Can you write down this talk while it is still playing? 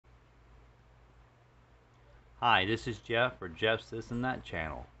Hi, this is Jeff for Jeff's This and That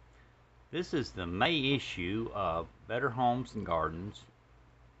channel. This is the May issue of Better Homes and Gardens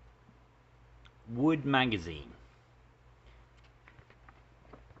Wood Magazine.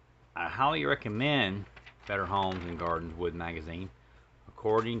 I highly recommend Better Homes and Gardens Wood Magazine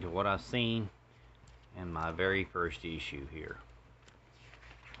according to what I've seen in my very first issue here.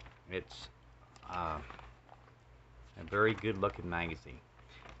 It's a very good looking magazine,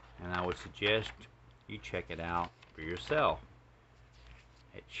 and I would suggest you check it out for yourself.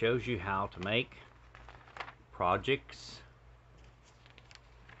 It shows you how to make projects,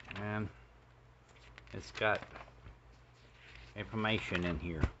 and it's got information in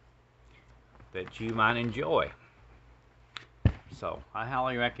here that you might enjoy. So I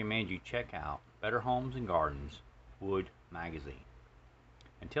highly recommend you check out Better Homes and Gardens Wood Magazine.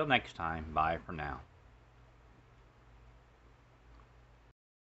 Until next time, bye for now.